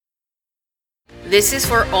This is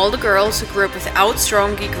for all the girls who grew up without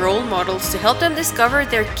strong geek role models to help them discover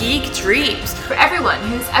their geek dreams. For everyone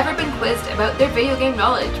who's ever been quizzed about their video game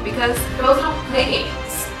knowledge because girls don't play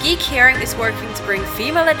games. Geek Caring is working to bring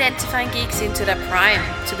female identifying geeks into their prime,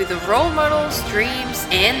 to be the role models, dreams,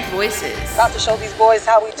 and voices. About to show these boys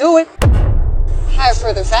how we do it. Higher,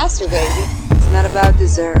 further, faster, baby. It's not about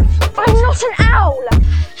deserve. I'm not an owl!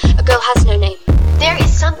 A girl has no name. There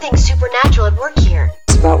is something supernatural at work here.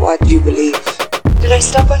 It's about what you believe. Did I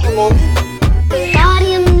step on your moment?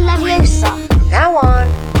 Wingardium Leviosa. Now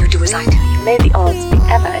on, you do as I do. You may the odds be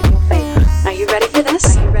ever in your favor. Are you ready for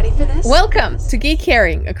this? Are you ready for this? Welcome to Geek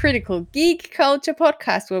Caring, a critical geek culture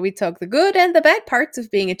podcast where we talk the good and the bad parts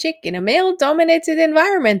of being a chick in a male-dominated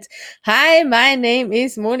environment. Hi, my name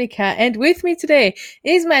is Monica, and with me today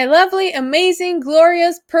is my lovely, amazing,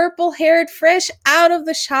 glorious, purple-haired, fresh out of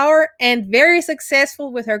the shower, and very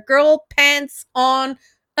successful with her girl pants on,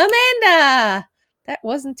 Amanda. That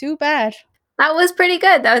wasn't too bad. That was pretty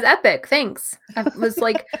good. That was epic. Thanks. I was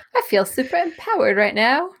like, I feel super empowered right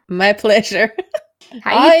now. My pleasure.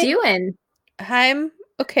 How you doing? I'm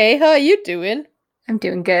okay. How are you doing? I'm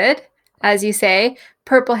doing good. As you say,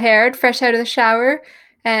 purple-haired, fresh out of the shower,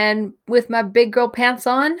 and with my big girl pants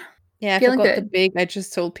on. Yeah, I feeling forgot good. the big. I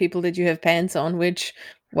just told people that you have pants on, which,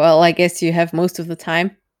 well, I guess you have most of the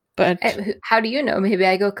time. But How do you know? Maybe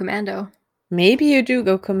I go commando. maybe you do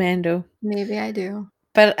go commando. Maybe I do.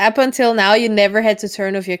 But up until now, you never had to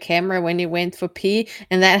turn off your camera when you went for pee,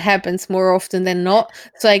 and that happens more often than not.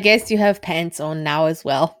 So I guess you have pants on now as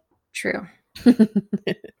well. True.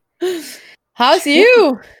 How's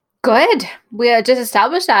you? Good. We just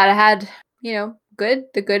established that. I had, good.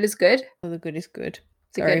 The good is good. Oh, the good is good.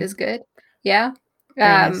 The Sorry. good is good. Yeah.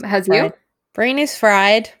 Brain is How's fried. Brain is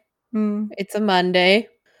fried. you? It's a Monday.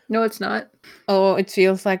 No, it's not. Oh, it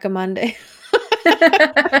feels like a Monday.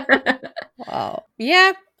 Wow.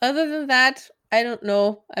 Yeah, other than that, I don't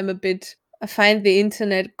know. I find the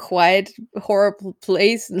internet quite a horrible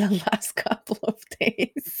place in the last couple of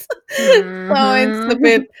days.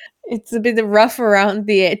 So it's a bit rough around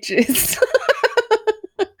the edges.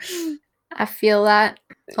 I feel that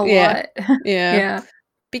a Yeah. lot. Yeah.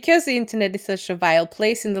 Because the internet is such a vile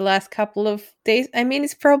place in the last couple of days. I mean,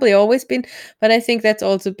 it's probably always been, but I think that's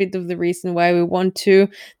also a bit of the reason why we want to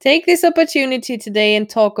take this opportunity today and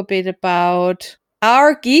talk a bit about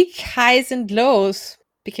our geek highs and lows,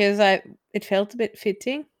 because it felt a bit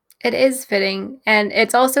fitting. It is fitting. And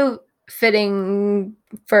it's also fitting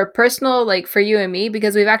for personal, like for you and me,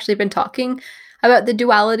 because we've actually been talking about the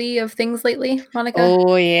duality of things lately, Monica.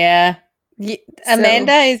 Oh, yeah. So-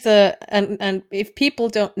 Amanda is and if people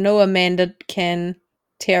don't know, Amanda can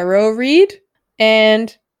tarot read,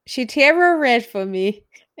 and she tarot read for me,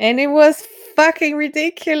 and it was fucking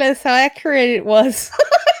ridiculous how accurate it was,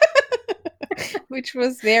 which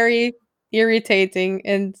was very irritating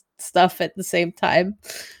and stuff at the same time.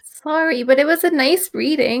 Sorry, but it was a nice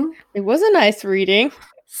reading. It was a nice reading.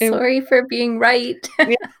 Sorry for being right.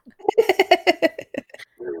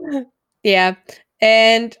 Yeah,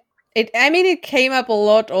 and it came up a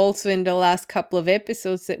lot also in the last couple of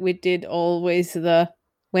episodes that we did, always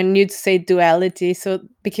when you'd say duality. So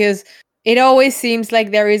because it always seems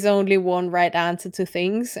like there is only one right answer to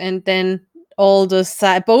things, and then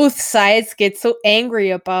both sides get so angry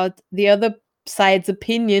about the other side's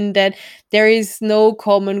opinion that there is no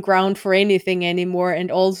common ground for anything anymore, and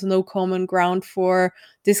also no common ground for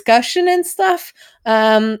discussion and stuff,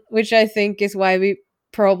 which I think is why we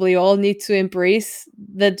probably all need to embrace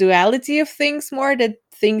the duality of things more, that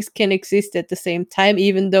things can exist at the same time,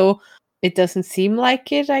 even though it doesn't seem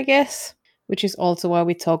like it, I guess. Which is also why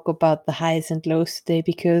we talk about the highs and lows today,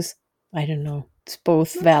 because, I don't know, it's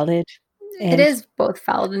both valid. It is both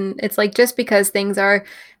valid, and it's like, just because things are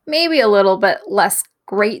maybe a little bit less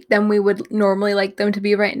great than we would normally like them to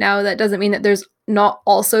be right now, that doesn't mean that there's not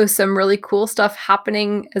also some really cool stuff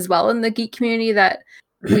happening as well in the geek community that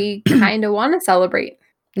we kind of want to celebrate.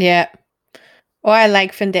 Yeah. Or I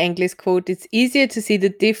like Van Dangle's quote, "It's easier to see the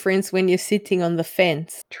difference when you're sitting on the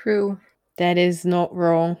fence." True. That is not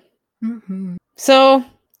wrong. Mm-hmm. So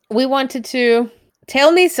we wanted to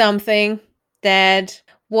tell me something that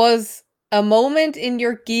was a moment in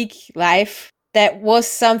your geek life that was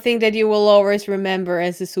something that you will always remember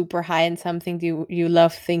as a super high, and something you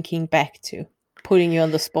love thinking back to, putting you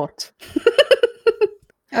on the spot.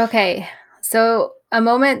 Okay, so a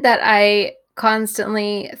moment that I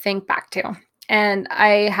constantly think back to, and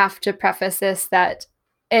I have to preface this that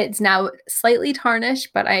it's now slightly tarnished,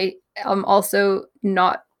 but I am also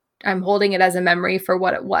not, I'm holding it as a memory for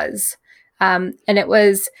what it was. And it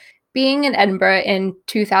was being in Edinburgh in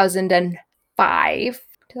 2005,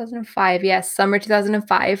 2005, yes, summer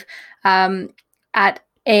 2005, at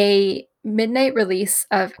a midnight release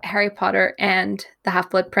of Harry Potter and the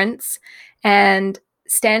Half-Blood Prince, and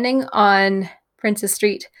standing on Princess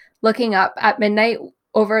Street, looking up at midnight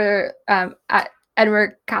over at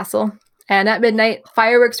Edinburgh Castle. And at midnight,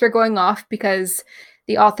 fireworks were going off because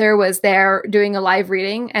the author was there doing a live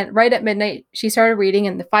reading. And right at midnight, she started reading,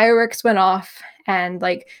 and the fireworks went off. And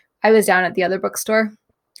like, I was down at the other bookstore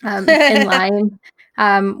in line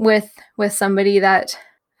with somebody that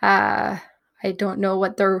I don't know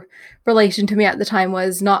what their relation to me at the time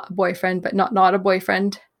was. Not a boyfriend, but not a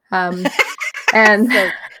boyfriend. And So,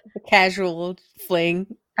 a casual fling.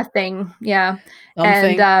 a thing, yeah.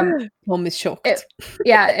 Something. And Mom is shocked.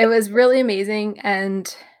 it was really amazing.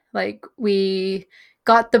 And like, we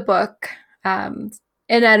got the book in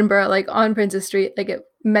Edinburgh, like on Princess Street. Like, it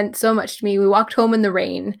meant so much to me. We walked home in the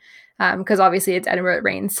rain because obviously it's Edinburgh, it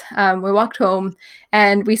rains. We walked home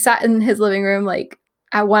and we sat in his living room like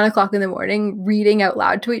at 1 o'clock in the morning, reading out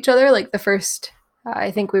loud to each other. Like the first,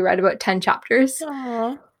 I think we read about 10 chapters.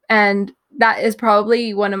 Aww. And that is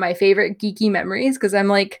probably one of my favorite geeky memories, because I'm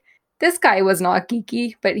like, this guy was not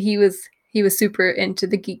geeky, but he was super into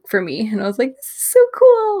the geek for me. And I was like, this is so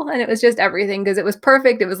cool. And it was just everything, because it was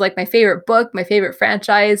perfect. It was like my favorite book, my favorite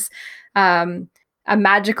franchise, a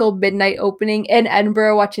magical midnight opening in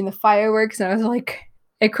Edinburgh, watching the fireworks. And I was like,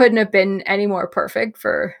 it couldn't have been any more perfect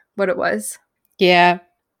for what it was. Yeah,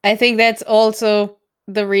 I think that's also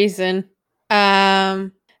the reason.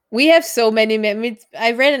 We have so many memories.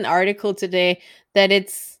 I read an article today that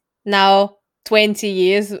it's now 20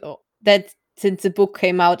 years that since the book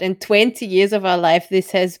came out, and 20 years of our life,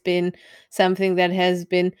 this has been something that has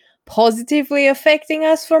been positively affecting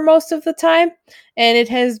us for most of the time, and it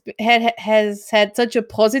has had such a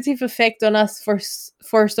positive effect on us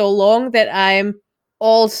for so long that I'm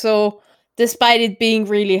also, despite it being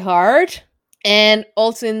really hard, and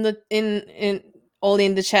also in Ollie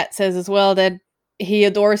in the chat says as well that he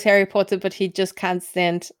adores Harry Potter, but he just can't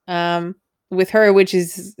stand with her, which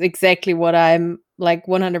is exactly what I'm like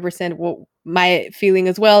 100% what my feeling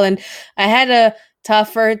as well. And I had a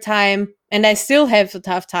tougher time, and I still have a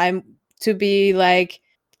tough time to be like,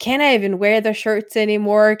 can I even wear the shirts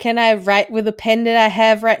anymore? Can I write with the pen that I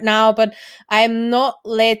have right now? But I'm not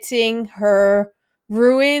letting her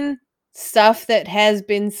ruin stuff that has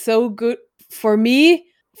been so good for me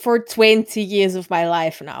for 20 years of my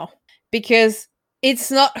life now, because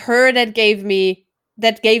it's not her that gave me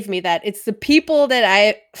that. It's the people that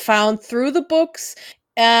I found through the books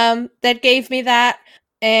that gave me that,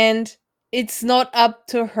 and it's not up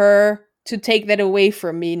to her to take that away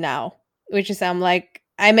from me now, which is, I'm like,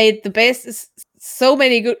 I made the best, so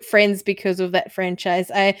many good friends because of that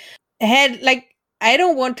franchise. I had like, I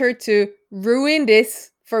don't want her to ruin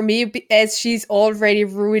this for me, as she's already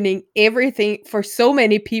ruining everything for so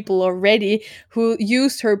many people already who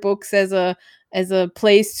used her books as a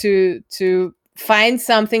place to find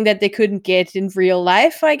something that they couldn't get in real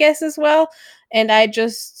life, I guess, as well. And I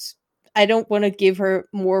don't want to give her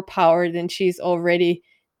more power than she's already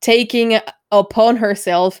taking upon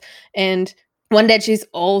herself, and one that she's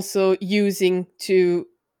also using to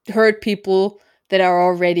hurt people that are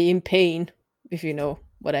already in pain, if you know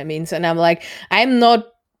what I mean. And I'm like, I'm not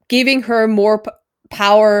giving her more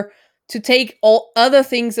power to take all other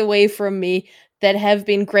things away from me that have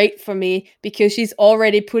been great for me, because she's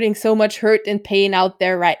already putting so much hurt and pain out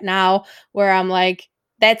there right now, where I'm like,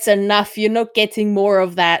 that's enough. You're not getting more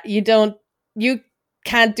of that. You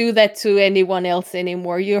can't do that to anyone else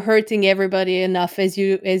anymore. You're hurting everybody enough as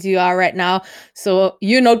you are right now. So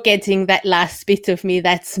you're not getting that last bit of me.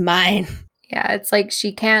 That's mine. Yeah, it's like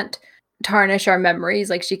she can't tarnish our memories.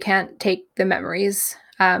 Like, she can't take the memories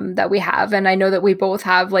that we have. And I know that we both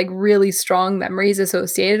have like really strong memories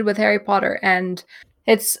associated with Harry Potter, and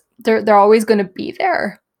they're always going to be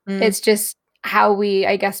there. It's just how we,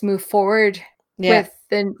 I guess, move forward with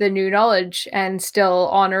the new knowledge and still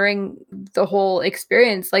honoring the whole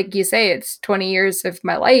experience. Like you say, it's 20 years of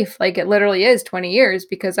my life. Like, it literally is 20 years,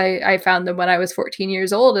 because I found them when I was 14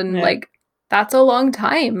 years old, and like, that's a long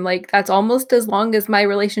time. Like, that's almost as long as my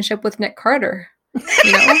relationship with Nick Carter,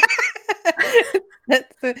 you know?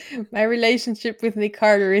 My relationship with Nick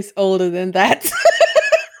Carter is older than that.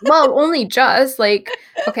 Well, only just like,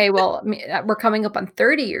 okay, well, we're coming up on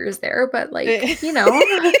 30 years there, but like, you know.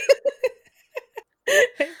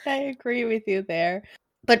 I agree with you there.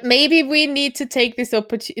 But maybe we need to take this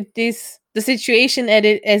the situation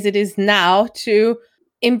as it is now, to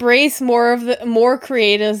embrace more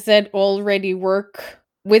creators that already work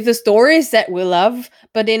with the stories that we love,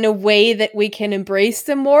 but in a way that we can embrace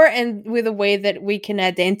them more and with a way that we can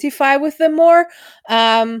identify with them more.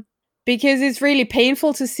 Because it's really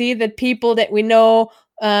painful to see that people that we know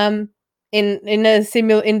in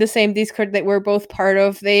the same Discord that we're both part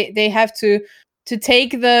of, they have to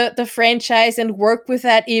take the franchise and work with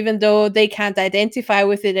that even though they can't identify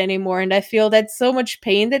with it anymore. And I feel that's so much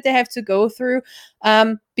pain that they have to go through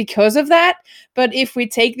because of that. But if we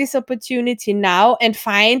take this opportunity now and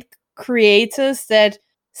find creators that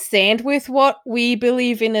stand with what we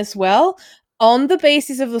believe in as well, on the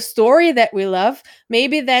basis of the story that we love,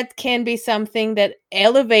 maybe that can be something that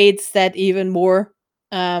elevates that even more,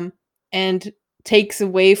 and takes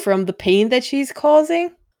away from the pain that she's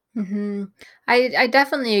causing. Mm-hmm. I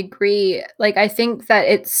definitely agree. Like, I think that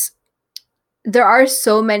there are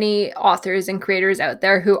so many authors and creators out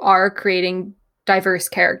there who are creating diverse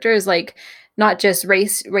characters, like not just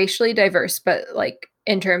racially diverse, but like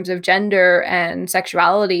in terms of gender and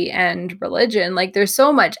sexuality and religion. Like, there's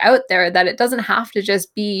so much out there that it doesn't have to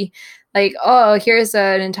just be like, oh, here's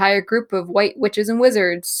an entire group of white witches and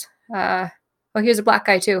wizards. Oh, here's a black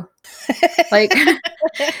guy too. Like,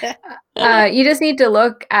 you just need to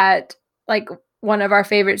look at like one of our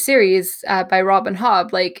favorite series by Robin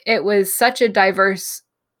Hobb. Like, it was such a diverse,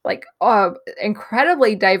 like,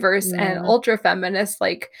 incredibly diverse and ultra feminist,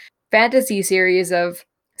 like, fantasy series of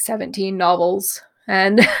 17 novels.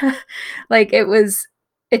 And like,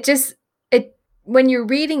 when you're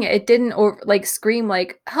reading it, it didn't like scream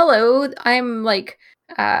like, hello, I'm like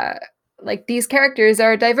these characters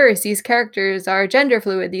are diverse, these characters are gender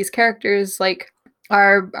fluid, these characters like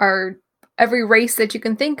are every race that you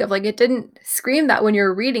can think of. Like, it didn't scream that when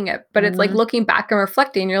you're reading it, but it's like looking back and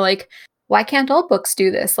reflecting, you're like, why can't all books do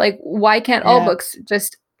this? Like, why can't all books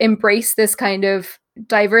just embrace this kind of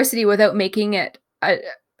diversity without making it a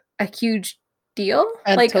huge deal?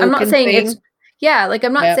 Like, I'm not saying it's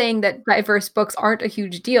I'm not saying that diverse books aren't a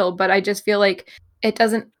huge deal, but I just feel like it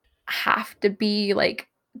doesn't have to be like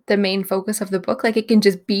the main focus of the book. Like, it can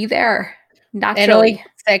just be there naturally. I know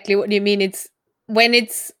exactly what you mean. It's when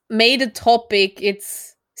it's made a topic, it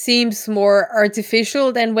seems more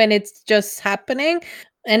artificial than when it's just happening.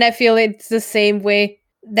 And I feel it's the same way.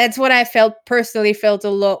 That's what I personally felt a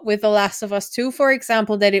lot with The Last of Us 2, for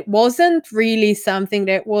example, that it wasn't really something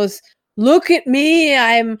that was, look at me,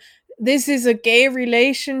 this is a gay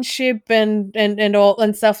relationship and all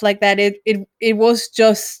and stuff like that. It was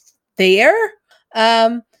just there,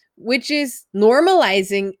 which is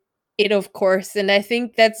normalizing it, of course. And I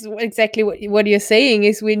think that's exactly what you're saying,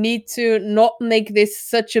 is we need to not make this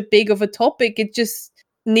such a big of a topic. It just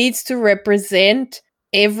needs to represent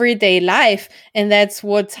everyday life, and that's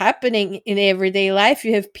what's happening in everyday life.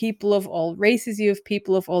 You have people of all races, you have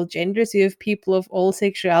people of all genders, you have people of all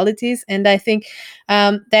sexualities, and I think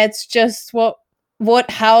that's just how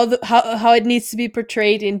it needs to be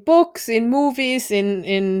portrayed in books, in movies,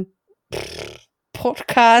 in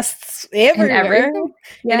podcasts, everywhere,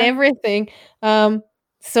 and everything,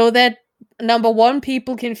 so that number one,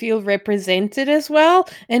 people can feel represented as well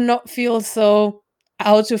and not feel so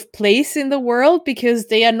out of place in the world, because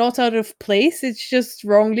they are not out of place, it's just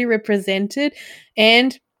wrongly represented.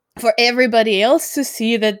 And for everybody else to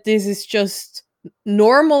see that this is just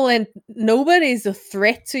normal and nobody is a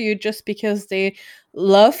threat to you just because they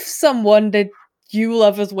love someone that you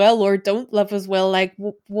love as well or don't love as well. Like,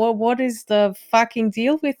 what is the fucking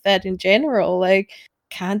deal with that in general? Like,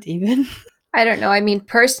 can't even. I don't know. I mean,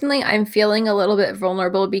 personally, I'm feeling a little bit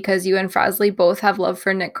vulnerable because you and Frasley both have love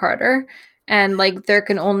for Nick Carter. And like, there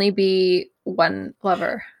can only be one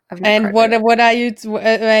lover of Nick Carter. And what are you?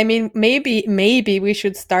 I mean, maybe we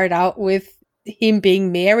should start out with him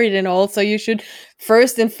being married, and also you should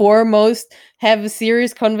first and foremost have a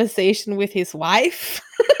serious conversation with his wife.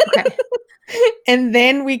 Okay. And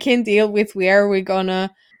then we can deal with where we're gonna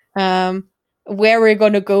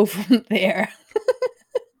go from there.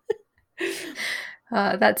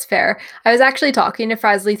 That's fair. I was actually talking to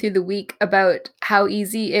Frasley through the week about how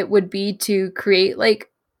easy it would be to create like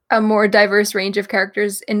a more diverse range of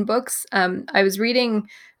characters in books. I was reading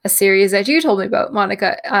a series that you told me about,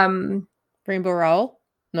 Monica. Rainbow Rowell?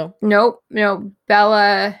 No. Nope. No,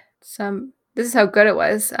 Bella. This is how good it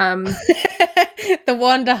was. The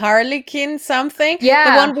one, the Harlequin something?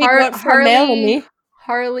 Yeah. The one we got from Melanie.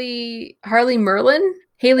 Harley Merlin?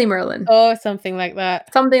 Haley Merlin. Oh, something like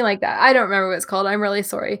that. Something like that. I don't remember what it's called. I'm really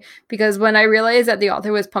sorry. Because when I realized that the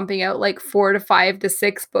author was pumping out like 4 to 5 to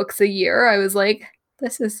 6 books a year, I was like,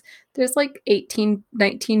 there's like 18,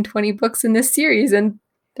 19, 20 books in this series and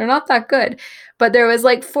they're not that good. But there was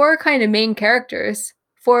like 4 kind of main characters,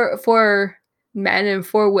 4 men and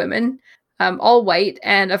 4 women. all white,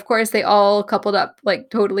 and of course they all coupled up like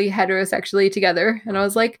totally heterosexually together. And I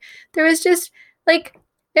was like, there was just like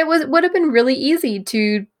would have been really easy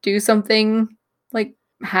to do something like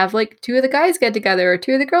have like two of the guys get together or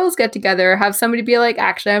two of the girls get together, or have somebody be like,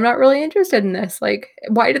 actually, I'm not really interested in this. Like,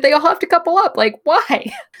 why did they all have to couple up? Like,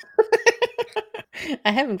 why?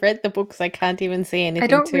 I haven't read the books. I can't even say anything. I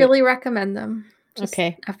don't really recommend them. Just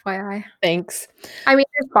Okay. FYI. Thanks. I mean,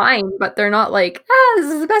 they're fine, but they're not like, this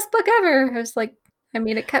is the best book ever. I was like, I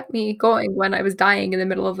mean, it kept me going when I was dying in the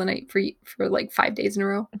middle of the night for like 5 days in a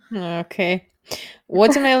row. Okay.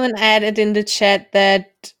 Watermelon added in the chat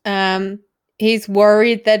that he's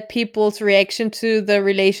worried that people's reaction to the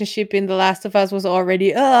relationship in The Last of Us was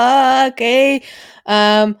already okay.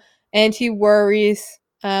 And he worries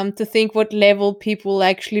to think what level people will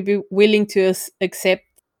actually be willing to accept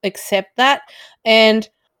that. And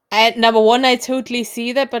number one, I totally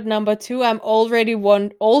see that, but number two, I'm already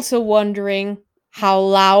also wondering how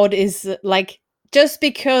loud is like, just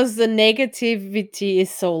because the negativity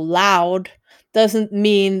is so loud doesn't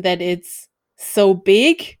mean that it's so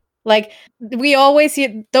big. Like, we always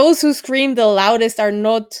hear those who scream the loudest are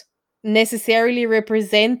not necessarily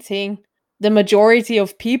representing the majority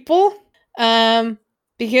of people.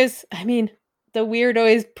 Because I mean, the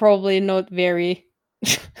weirdo is probably not very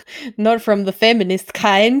not from the feminist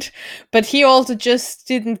kind, but he also just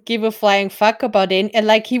didn't give a flying fuck about it. And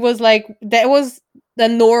like, he was like, that was the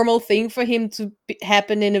normal thing for him to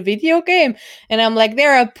happen in a video game. And I'm like,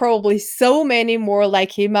 there are probably so many more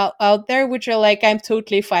like him out there, which are like, I'm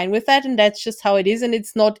totally fine with that. And that's just how it is. And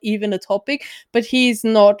it's not even a topic, but he's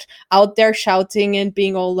not out there shouting and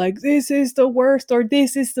being all like, this is the worst or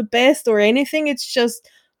this is the best or anything. It's just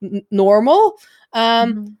normal.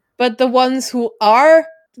 But the ones who are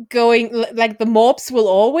going, like, the mobs will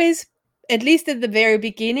always, at least at the very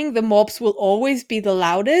beginning, the mobs will always be the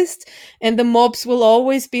loudest, and the mobs will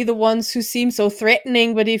always be the ones who seem so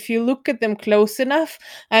threatening. But if you look at them close enough,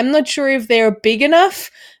 I'm not sure if they're big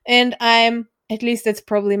enough. And at least that's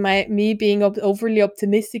probably me being overly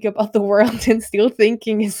optimistic about the world and still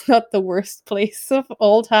thinking it's not the worst place of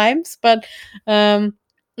all times. But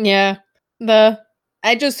yeah,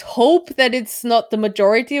 I just hope that it's not the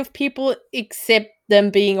majority of people, except them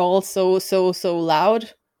being also so loud.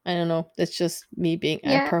 I don't know. That's just me being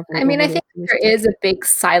I mean, I think there is a big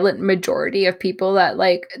silent majority of people that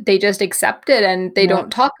like they just accept it and they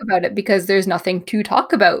don't talk about it because there's nothing to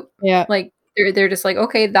talk about. Yeah. Like they're just like,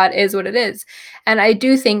 okay, that is what it is. And I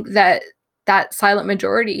do think that that silent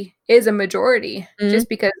majority is a majority just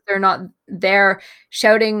because they're not there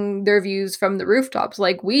shouting their views from the rooftops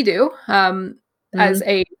like we do. As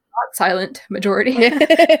a not silent majority. Like,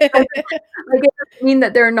 it doesn't mean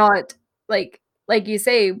that they're not like you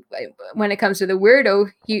say, when it comes to the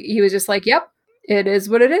weirdo, he was just like, yep, it is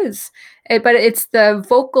what it is. But it's the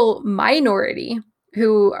vocal minority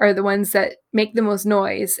who are the ones that make the most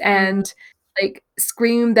noise and like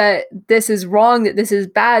scream that this is wrong, that this is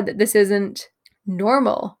bad, that this isn't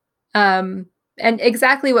normal. And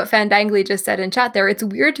exactly what Fandangly just said in chat there, it's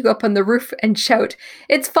weird to go up on the roof and shout,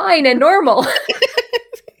 it's fine and normal.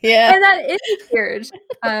 Yeah. And that is weird.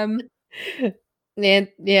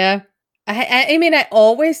 Yeah. I mean, I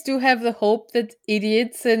always do have the hope that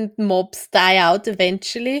idiots and mobs die out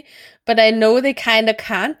eventually, but I know they kind of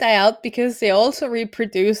can't die out because they also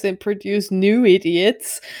reproduce and produce new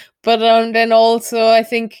idiots. But then also, I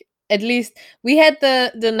think at least we had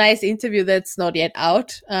the nice interview that's not yet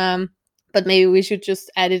out. But maybe we should just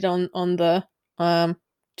add it on the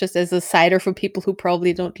just as a cider for people who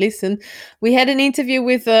probably don't listen. We had an interview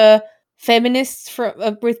with feminists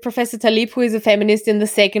with Professor Talib, who is a feminist in the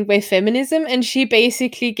second wave feminism, and she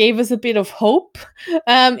basically gave us a bit of hope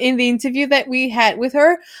in the interview that we had with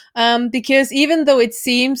her, because even though it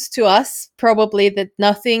seems to us probably that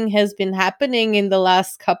nothing has been happening in the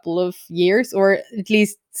last couple of years, or at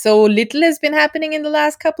least so little has been happening in the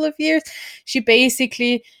last couple of years, she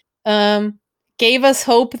basically gave us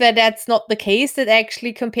hope that that's not the case, that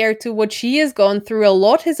actually compared to what she has gone through, a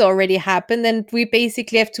lot has already happened, and we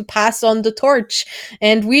basically have to pass on the torch.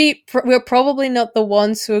 And we're probably not the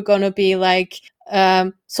ones who are going to be like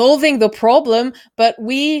solving the problem, but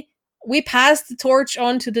we pass the torch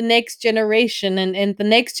on to the next generation, and the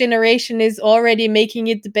next generation is already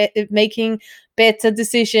making better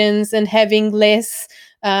decisions and having less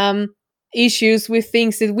issues with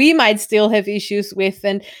things that we might still have issues with,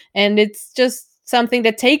 and it's just something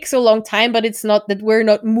that takes a long time, but it's not that we're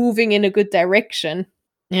not moving in a good direction.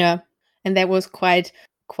 Yeah. And that was quite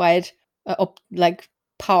like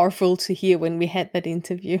powerful to hear when we had that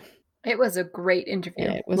interview. It was a great interview.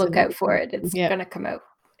 Yeah, Look out for it. It's gonna come out.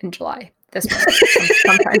 in July this month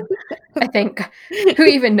sometime. I think. Who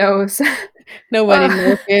even knows? Nobody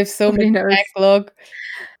knows. We have so much backlog.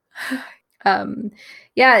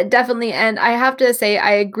 Yeah, definitely. And I have to say,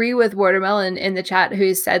 I agree with Watermelon in the chat,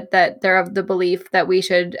 who said that they're of the belief that we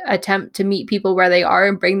should attempt to meet people where they are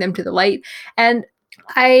and bring them to the light. And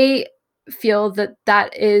I feel that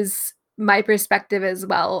that is my perspective as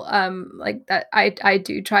well. Like that, I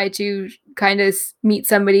do try to kind of meet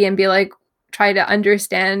somebody and be like, try to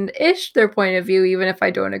understand their point of view, even if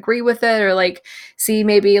I don't agree with it, or like see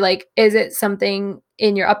maybe like, is it something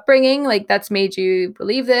in your upbringing like that's made you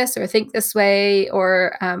believe this or think this way,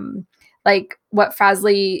 or like what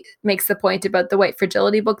Frasley makes the point about the white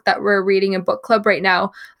fragility book that we're reading in book club right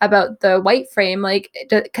now about the white frame, like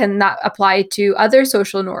can that apply to other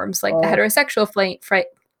social norms like the heterosexual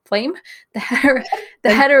the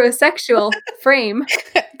heterosexual frame.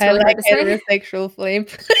 It's really hard to say. Heterosexual flame.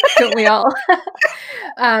 Don't we all?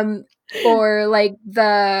 Or like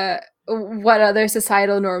what other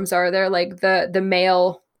societal norms are there, like the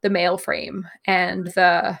male frame and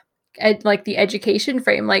the education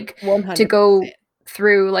frame, like 100%. To go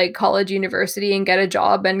through like college, university, and get a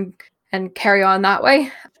job and carry on that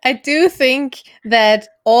way. I do think that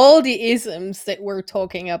all the isms that we're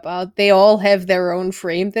talking about, they all have their own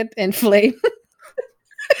frame and flame.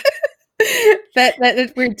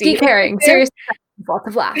 that we're dealing Geek herring, seriously, lots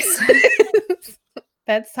of laughs.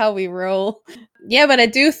 That's how we roll. Yeah, but I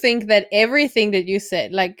do think that everything that you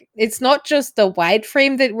said, like, it's not just the white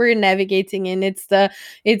frame that we're navigating in, it's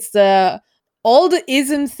the all the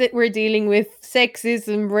isms that we're dealing with: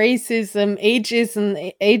 sexism, racism,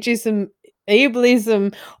 ageism,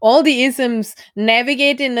 ableism, all the isms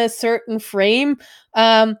navigate in a certain frame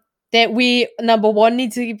that we, number one,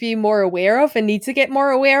 need to be more aware of and need to get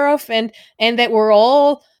more aware of, and that we're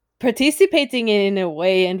all participating in a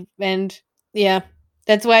way, and yeah,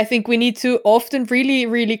 that's why I think we need to often really,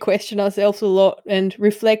 really question ourselves a lot and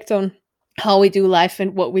reflect on how we do life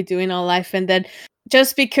and what we do in our life, and that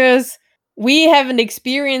just because we haven't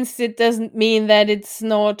experienced it doesn't mean that it's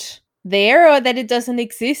not there or that it doesn't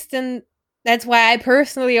exist. And that's why I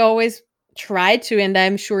personally always try to, and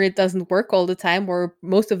I'm sure it doesn't work all the time, or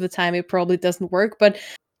most of the time it probably doesn't work, but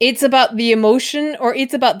it's about the emotion, or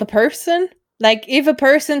it's about the person. Like, if a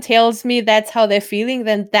person tells me that's how they're feeling,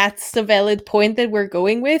 then that's the valid point that we're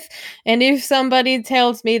going with. And if somebody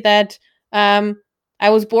tells me that I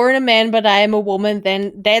was born a man, but I am a woman,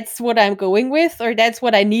 then that's what I'm going with, or that's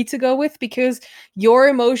what I need to go with, because your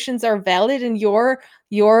emotions are valid and your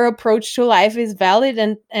approach to life is valid,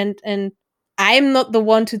 and I'm not the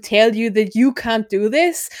one to tell you that you can't do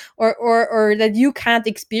this, or that you can't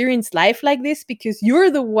experience life like this, because you're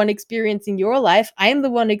the one experiencing your life. I'm the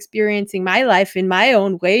one experiencing my life in my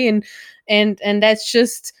own way, and that's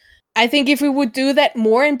just, I think if we would do that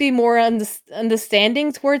more and be more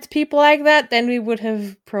understanding towards people like that, then we would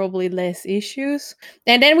have probably less issues.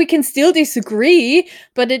 And then we can still disagree,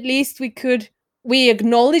 but at least we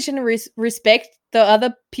acknowledge and respect the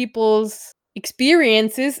other people's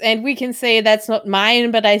experiences, and we can say that's not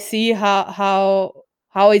mine, but I see how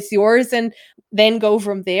it's yours, and then go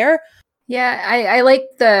from there. Yeah, I like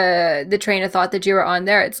the train of thought that you were on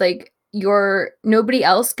there. It's like nobody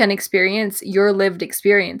else can experience your lived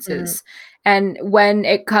experiences. And when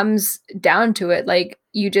it comes down to it, like,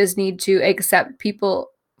 you just need to accept people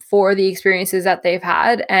for the experiences that they've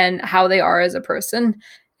had and how they are as a person.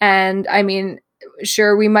 And I mean,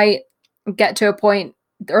 sure, we might get to a point,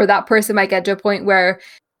 or that person might get to a point where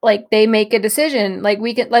like they make a decision. Like,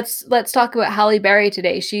 we can let's talk about Halle Berry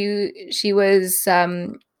today. She was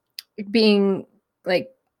being like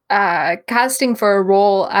casting for a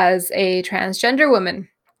role as a transgender woman.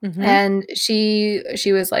 And she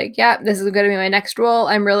was like, yeah, this is going to be my next role.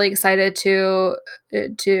 I'm really excited to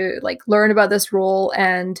like learn about this role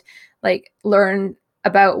and like learn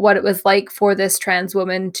about what it was like for this trans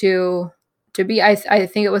woman to be. I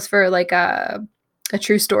think it was for like a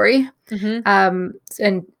true story.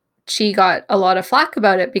 And she got a lot of flack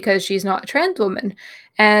about it because she's not a trans woman.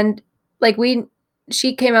 And like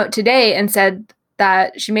she came out today and said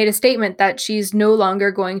that she made a statement that she's no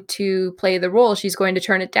longer going to play the role. She's going to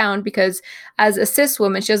turn it down because as a cis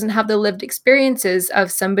woman, she doesn't have the lived experiences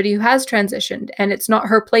of somebody who has transitioned, and it's not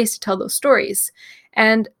her place to tell those stories.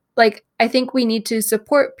 And like, I think we need to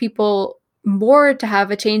support people more to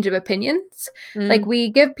have a change of opinions. Like,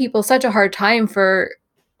 we give people such a hard time for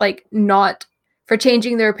like for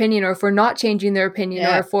changing their opinion, or for not changing their opinion,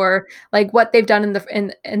 or for like what they've done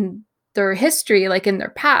in their history, like in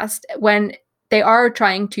their past, when they are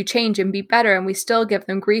trying to change and be better, and we still give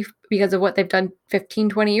them grief because of what they've done 15,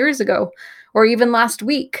 20 years ago, or even last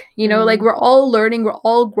week. You know, like, we're all learning, we're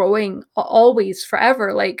all growing, always,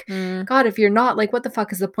 forever. Like, God, if you're not, like, what the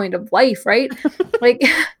fuck is the point of life, right? Like,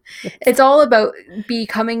 it's all about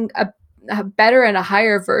becoming a better and a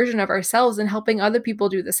higher version of ourselves and helping other people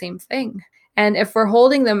do the same thing. And if we're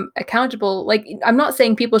holding them accountable, like, I'm not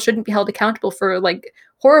saying people shouldn't be held accountable for, like,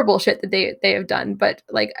 horrible shit that they have done, but,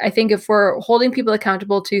 like, I think if we're holding people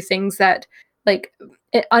accountable to things that, like,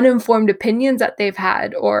 uninformed opinions that they've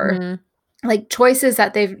had, or like choices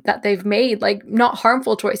that they've made, like, not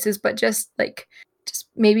harmful choices, but just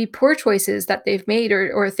maybe poor choices that they've made,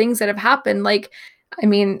 or things that have happened, like, I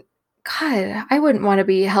mean, God, I wouldn't want to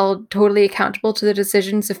be held totally accountable to the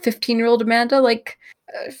decisions of 15-year-old Amanda. Like,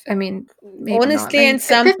 I mean, maybe honestly, not. and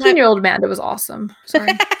sometimes 15-year-old Amanda was awesome. Sorry.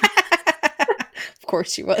 Of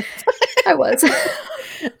course she was. I was.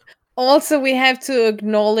 Also, we have to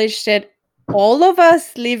acknowledge that all of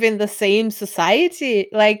us live in the same society.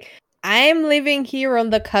 Like, I'm living here on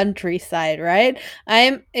the countryside, right?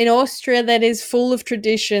 I'm in Austria, that is full of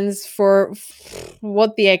traditions for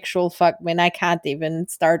what the actual fuck, man. I can't even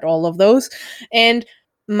start all of those. And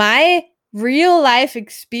my real life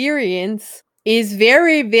experience is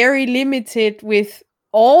very, very limited with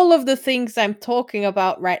all of the things I'm talking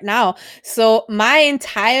about right now. So my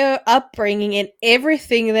entire upbringing and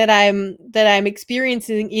everything that I'm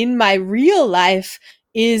experiencing in my real life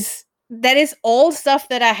is all stuff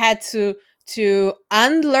that I had to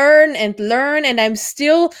unlearn and learn, and I'm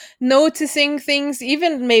still noticing things,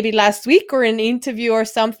 even maybe last week or an interview or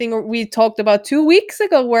something we talked about 2 weeks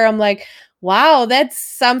ago, where I'm like, wow, that's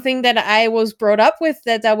something that I was brought up with,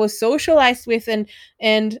 that I was socialized with, and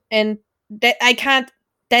that I can't,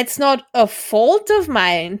 that's not a fault of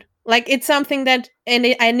mine. Like, it's something that,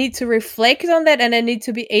 and I need to reflect on that, and I need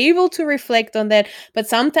to be able to reflect on that. But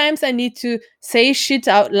sometimes I need to say shit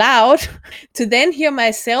out loud to then hear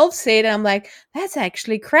myself say it. And I'm like, that's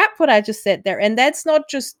actually crap what I just said there. And that's not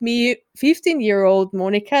just me, 15-year-old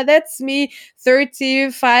Monica. That's me,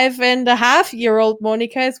 35-and-a-half-year-old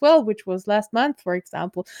Monica as well, which was last month, for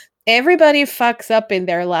example. Everybody fucks up in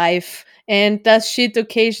their life and does shit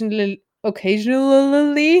occasionally.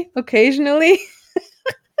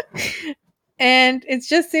 And it's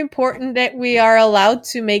just important that we are allowed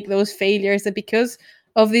to make those failures, and because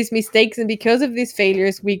of these mistakes and because of these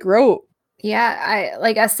failures, we grow. Yeah, I,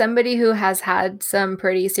 like, as somebody who has had some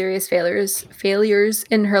pretty serious failures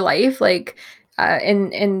in her life, like,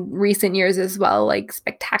 in recent years as well, like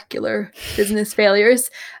spectacular business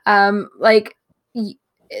failures. Like,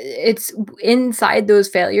 it's inside those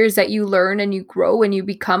failures that you learn and you grow and you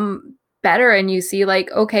become better, and you see,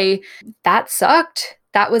 like, okay, that sucked.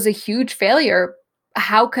 That was a huge failure.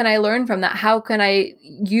 How can I learn from that? How can I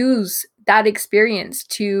use that experience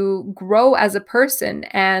to grow as a person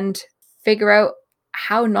and figure out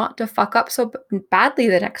how not to fuck up so badly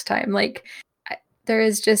the next time? Like,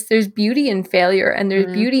 there's beauty in failure, and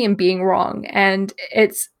there's beauty in being wrong, and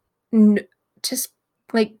it's just,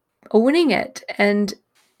 like, owning it and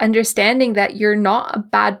understanding that you're not a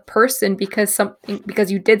bad person because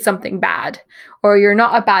you did something bad, or you're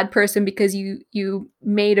not a bad person because you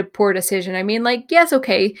made a poor decision. I mean, like, yes,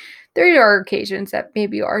 okay, there are occasions that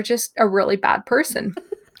maybe you are just a really bad person.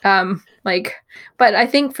 Like, but I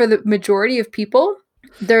think for the majority of people,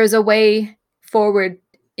 there's a way forward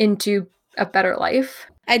into a better life.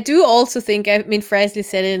 I do also think, I mean, Frasley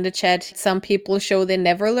said it in the chat, some people show they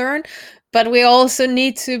never learn, but we also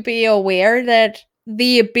need to be aware that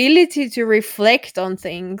the ability to reflect on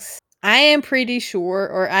things, I am pretty sure,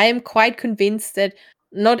 or I am quite convinced that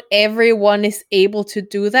not everyone is able to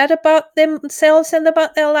do that about themselves and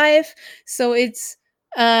about their life. So it's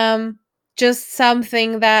just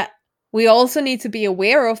something that we also need to be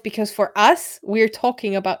aware of, because for us, we're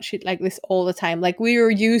talking about shit like this all the time. Like, we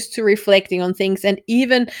are used to reflecting on things, and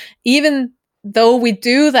even though we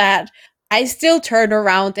do that, I still turn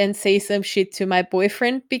around and say some shit to my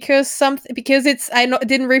boyfriend because I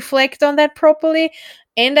didn't reflect on that properly.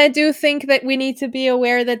 And I do think that we need to be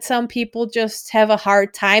aware that some people just have a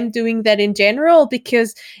hard time doing that in general,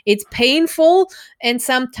 because it's painful, and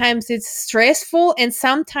sometimes it's stressful, and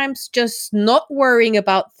sometimes just not worrying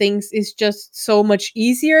about things is just so much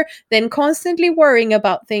easier than constantly worrying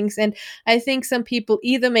about things. And I think some people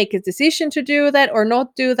either make a decision to do that or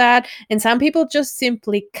not do that, and some people just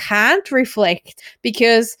simply can't reflect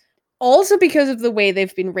because of the way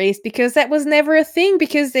they've been raised, because that was never a thing,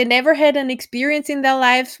 because they never had an experience in their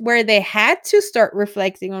lives where they had to start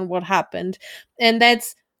reflecting on what happened. And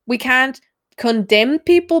we can't condemn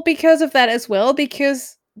people because of that as well,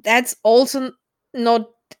 because that's also not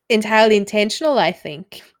entirely intentional, I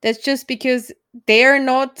think. That's just because they're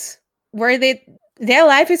not where their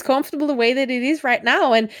life is comfortable the way that it is right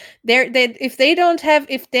now, and if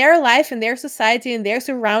their life and their society and their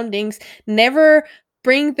surroundings never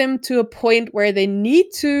bring them to a point where they need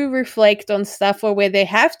to reflect on stuff or where they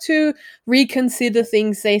have to reconsider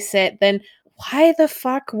things they said, then why the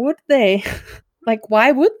fuck would they? Like,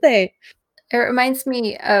 why would they? It reminds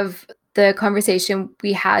me of the conversation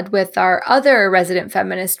we had with our other resident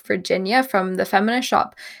feminist, Virginia, from the feminist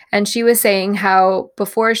shop. And she was saying how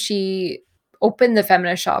before she opened the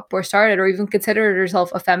feminist shop or started or even considered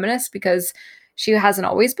herself a feminist, because she hasn't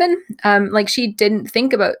always been, like she didn't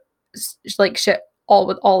think about like shit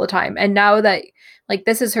all the time. And now that like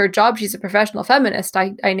this is her job, she's a professional feminist.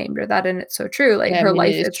 I named her that, and it's so true. Like her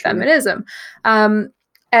life is feminism.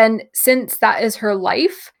 And since that is her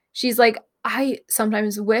life, she's like, I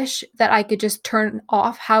sometimes wish that I could just turn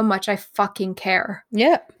off how much I fucking care.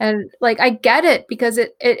 Yeah. And like, I get it, because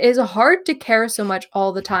it is hard to care so much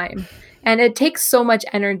all the time. And it takes so much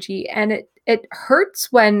energy, and it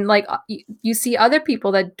hurts when like you see other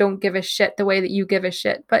people that don't give a shit the way that you give a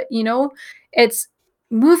shit. But you know, it's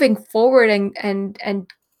moving forward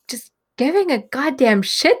and just giving a goddamn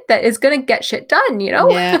shit that is gonna get shit done, you know?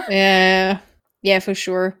 Yeah, for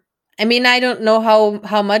sure. I mean, I don't know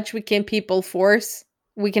how much we can force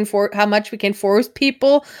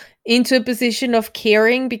people into a position of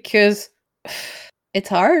caring, because it's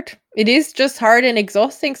hard. It is just hard and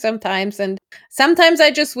exhausting sometimes, and sometimes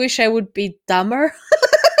I just wish I would be dumber.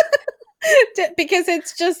 Because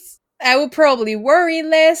it's just, I would probably worry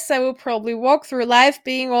less. I would probably walk through life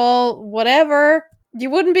being all whatever. You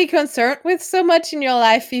wouldn't be concerned with so much in your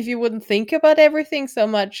life if you wouldn't think about everything so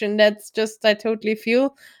much. And that's just, I totally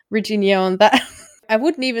feel Virginia on that. I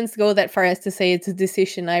wouldn't even go that far as to say it's a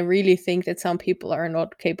decision. I really think that some people are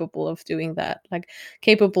not capable of doing that. Like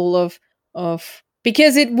capable of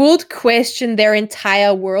because it would question their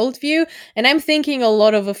entire worldview. And I'm thinking a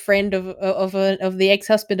lot of a friend of the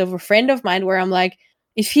ex-husband of a friend of mine, where I'm like,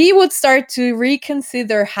 if he would start to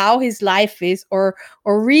reconsider how his life is, or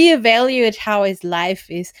reevaluate how his life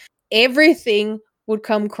is, everything would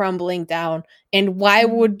come crumbling down. And why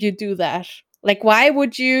would you do that? Like, why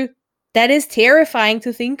would you? That is terrifying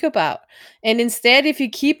to think about. And instead, if you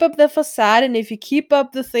keep up the facade, and if you keep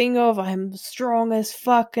up the thing of I'm strong as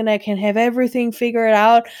fuck and I can have everything figured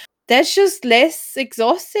out, that's just less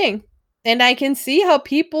exhausting. And I can see how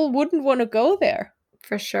people wouldn't want to go there.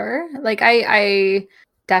 For sure. Like I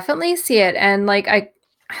definitely see it. And like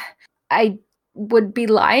I would be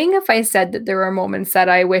lying if I said that there were moments that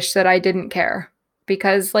I wish that I didn't care.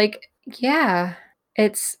 Because like, yeah,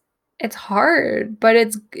 it's hard, but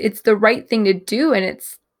it's the right thing to do, and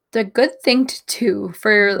it's the good thing to do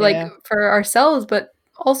for like for ourselves, but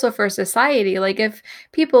also for society. Like if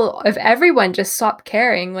everyone just stopped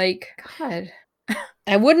caring, like God.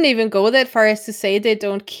 I wouldn't even go that far as to say they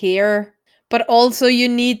don't care. But also you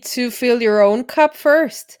need to fill your own cup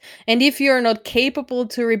first. And if you're not capable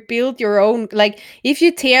to rebuild your own, like if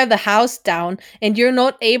you tear the house down and you're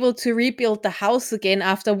not able to rebuild the house again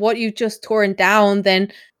after what you just torn down,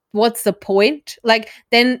 then what's the point? Like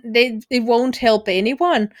then it won't help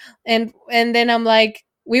anyone. And then I'm like,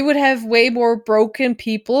 we would have way more broken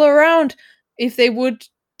people around if they would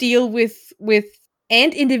deal with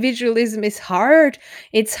and individualism is hard.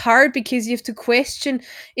 It's hard because you have to question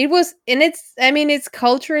it's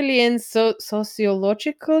culturally and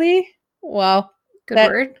sociologically. Wow.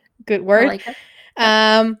 Good word. I like it.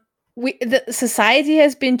 Yeah. The society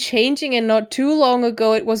has been changing, and not too long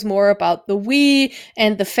ago it was more about the we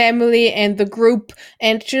and the family and the group,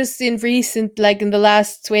 and just in recent, like in the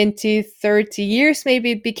last 20-30 years,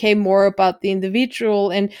 maybe it became more about the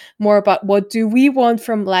individual and more about what do we want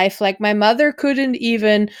from life. Like my mother couldn't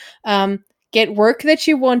even get work that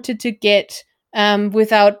she wanted to get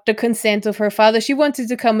without the consent of her father. She wanted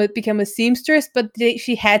to become a seamstress, but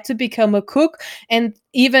she had to become a cook. And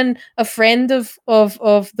even a friend of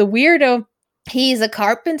the weirdo, he's a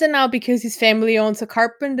carpenter now because his family owns a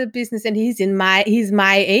carpenter business, and he's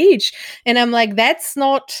my age. And I'm like, that's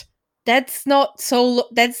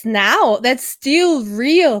still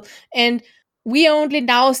real. And we only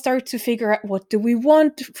now start to figure out what do we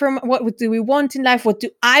want in life, what do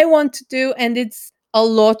I want to do, and it's a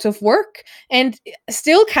lot of work, and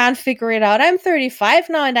still can't figure it out. I'm 35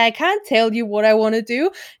 now, and I can't tell you what I want to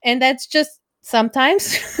do, and that's just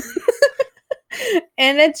sometimes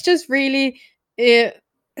and it's just really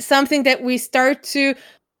something that we start to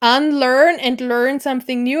unlearn and learn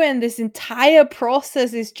something new, and this entire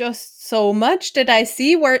process is just so much that I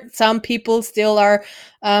see where some people still are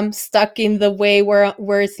stuck in the way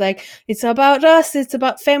where it's like, it's about us, it's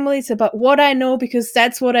about family, it's about what I know because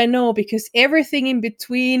that's what I know, because everything in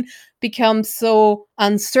between becomes so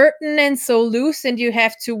uncertain and so loose, and you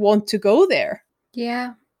have to want to go there.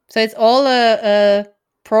 Yeah. So it's all a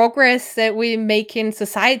progress that we make in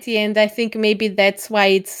society, and I think maybe that's why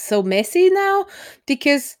it's so messy now,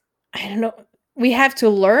 because I don't know, we have to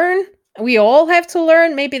learn. We all have to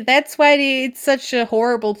learn. Maybe that's why it's such a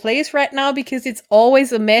horrible place right now, because it's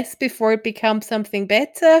always a mess before it becomes something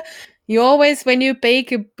better. You always, when you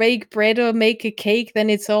bake bread or make a cake, then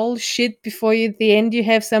it's all shit before you, at the end, you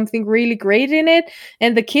have something really great in it.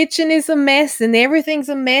 And the kitchen is a mess and everything's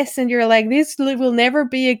a mess. And you're like, this will never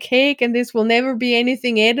be a cake and this will never be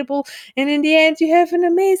anything edible. And in the end, you have an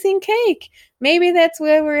amazing cake. Maybe that's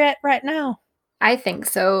where we're at right now. I think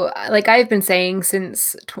so. Like I've been saying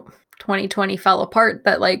since 2020 fell apart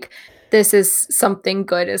that like this is something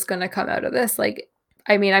good is going to come out of this. Like,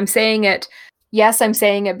 I mean, I'm saying it. Yes, I'm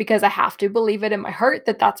saying it because I have to believe it in my heart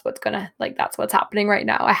that that's what's going to, like, that's what's happening right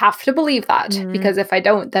now. I have to believe that because if I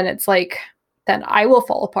don't, then it's like, then I will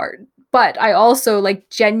fall apart. But I also like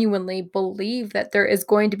genuinely believe that there is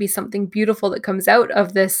going to be something beautiful that comes out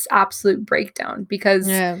of this absolute breakdown because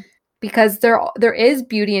there is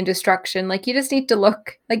beauty in destruction. Like you just need to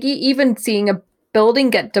look, like even seeing a building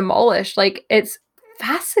get demolished, like it's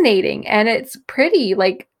fascinating and it's pretty,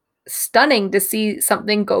 like stunning to see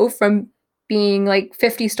something go from being like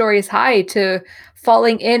 50 stories high to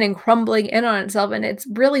falling in and crumbling in on itself, and it's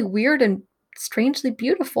really weird and strangely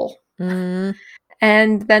beautiful. And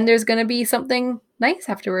then there's going to be something nice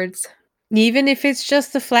afterwards. Even if it's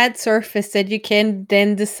just a flat surface that you can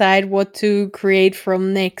then decide what to create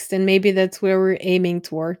from next. And maybe that's where we're aiming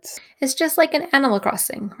towards. It's just like an Animal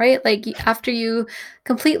Crossing, right? Like after you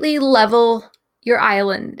completely level your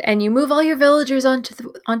island and you move all your villagers onto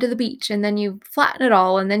the beach, and then you flatten it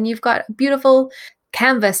all, and then you've got a beautiful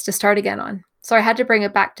canvas to start again on. So I had to bring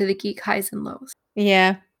it back to the Geek highs and lows.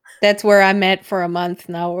 Yeah, that's where I'm at for a month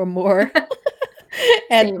now or more.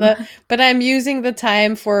 But I'm using the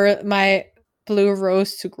time for my blue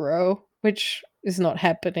rose to grow, which is not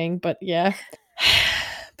happening, but yeah.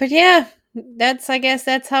 But yeah, I guess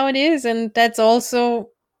that's how it is, and that's also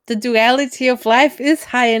the duality of life is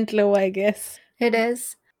high and low, I guess. It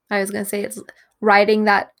is. I was going to say it's riding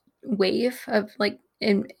that wave of like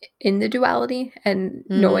in the duality and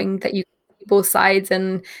knowing that you see both sides,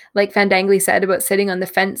 and like Fandangly said about sitting on the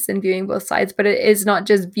fence and viewing both sides, but it is not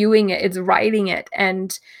just viewing it, it's riding it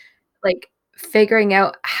and like figuring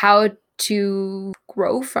out how to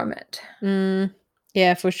grow from it.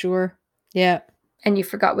 Yeah, for sure. Yeah. And you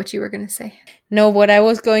forgot what you were going to say. No, what I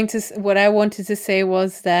wanted to say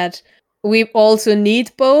was that we also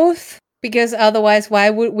need both, because otherwise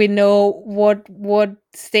why would we know what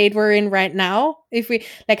state we're in right now? If we,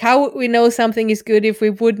 like, how would we know something is good if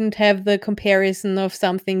we wouldn't have the comparison of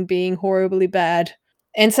something being horribly bad?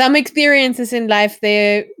 And some experiences in life,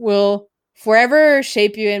 they will forever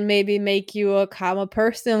shape you and maybe make you a calmer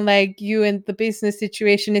person. Like you and the business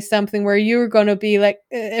situation is something where you're gonna be like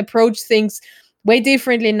approach things way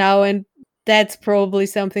differently now, and that's probably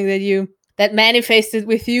something that manifested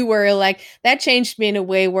with you, where like that changed me in a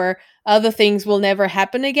way where other things will never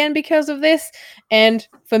happen again because of this. And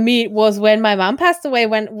for me, it was when my mom passed away,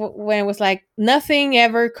 when it was like nothing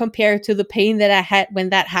ever compared to the pain that I had when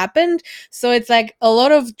that happened. So it's like a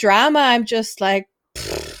lot of drama. I'm just like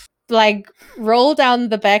roll down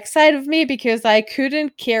the backside of me, because I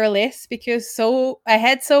couldn't care less, because I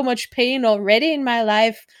had so much pain already in my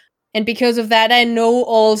life. And because of that, I know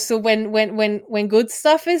also when good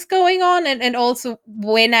stuff is going on, and also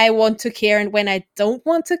when I want to care and when I don't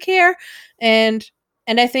want to care. And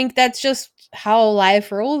I think that's just how life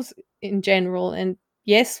rolls in general. And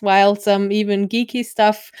yes, while some even geeky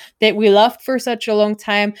stuff that we loved for such a long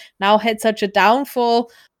time now had such a downfall,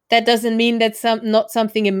 that doesn't mean that not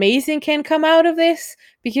something amazing can come out of this.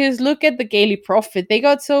 Because look at the Gaily Prophet. They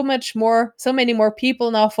got so many more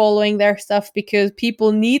people now following their stuff, because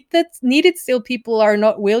people need it still. People are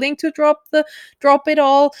not willing to drop it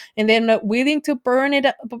all, and they're not willing to burn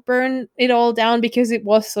it all down, because it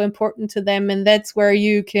was so important to them. And that's where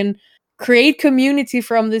you can create community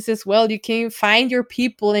from this as well. You can find your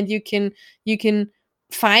people, and you can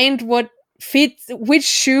find which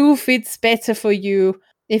shoe fits better for you.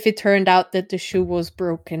 If it turned out that the shoe was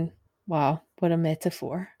broken. Wow, what a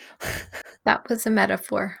metaphor. That was a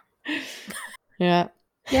metaphor. Yeah.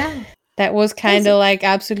 Yeah. That was kind of like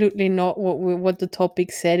absolutely not what the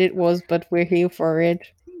topic said it was, but we're here for it.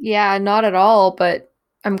 Yeah, not at all. But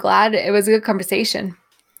I'm glad it was a good conversation.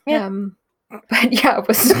 Yeah. But yeah, it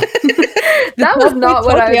was that was not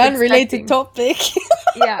what I was unrelated expecting. topic.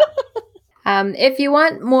 Yeah. If you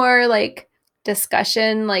want more like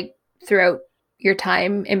discussion like throughout your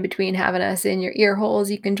time in between having us in your ear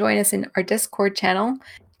holes, you can join us in our Discord channel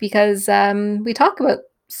because we talk about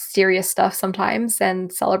serious stuff sometimes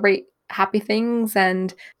and celebrate happy things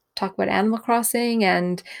and talk about Animal Crossing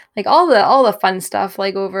and like all the fun stuff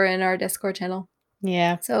like over in our Discord channel.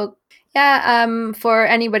 Yeah. So yeah, for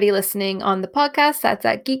anybody listening on the podcast, that's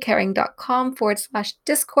at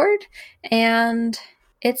geekcaring.com/Discord. And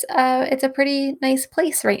it's a pretty nice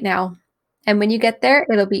place right now. And when you get there,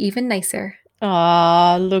 it'll be even nicer.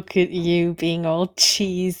 Aw, look at you being all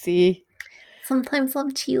cheesy. Sometimes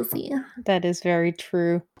I'm cheesy. That is very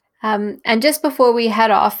true. And just before we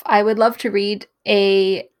head off, I would love to read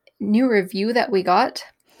a new review that we got.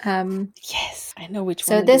 Yes, I know which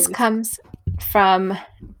So one. this comes from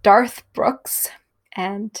Darth Brooks,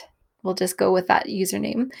 and we'll just go with that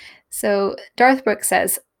username. So Darth Brooks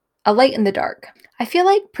says, "A light in the dark. I feel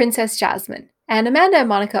like Princess Jasmine and Amanda and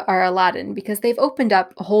Monica are Aladdin because they've opened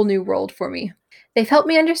up a whole new world for me. They've helped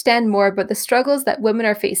me understand more about the struggles that women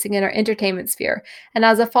are facing in our entertainment sphere. And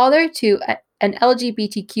as a father to an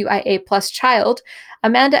LGBTQIA+ child,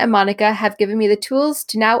 Amanda and Monica have given me the tools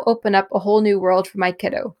to now open up a whole new world for my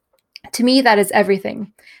kiddo. To me, that is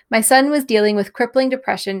everything. My son was dealing with crippling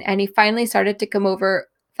depression, and he finally started to come over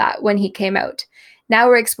that when he came out. Now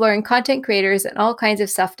we're exploring content creators and all kinds of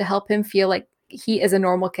stuff to help him feel like he is a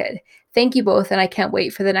normal kid. Thank you both, and I can't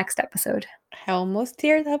wait for the next episode." I almost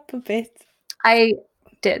teared up a bit. I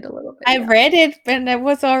did a little bit. I yeah. read it and I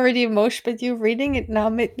was already emotional, but you reading it now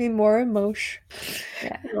made me more emotional.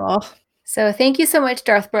 Yeah. Oh. So thank you so much,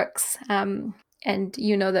 Darth Brooks. And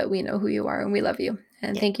you know that we know who you are and we love you.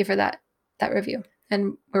 And thank you for that review.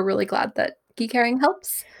 And we're really glad that Geek Caring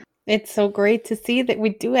helps. It's so great to see that we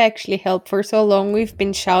do actually help. For so long we've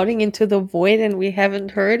been shouting into the void and we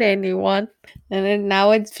haven't heard anyone. And then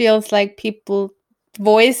now it feels like people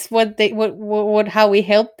voice how we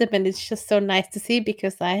help them, and it's just so nice to see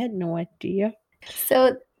because I had no idea.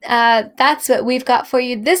 So that's what we've got for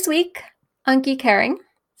you this week on Geek Caring.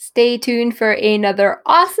 Stay tuned for another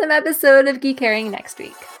awesome episode of Geek Caring next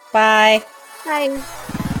week. Bye. Bye.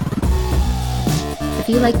 If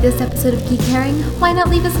you like this episode of Geek Caring, why not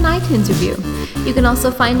leave us an iTunes review? You can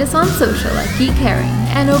also find us on social at Geek Caring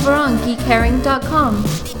and over on geekcaring.com.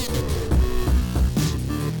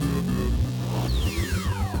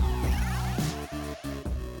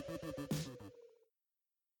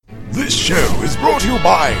 This show is brought to you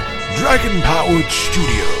by Dragon Powered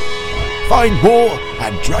Studio. Find more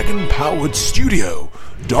at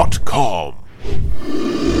dragonpoweredstudio.com.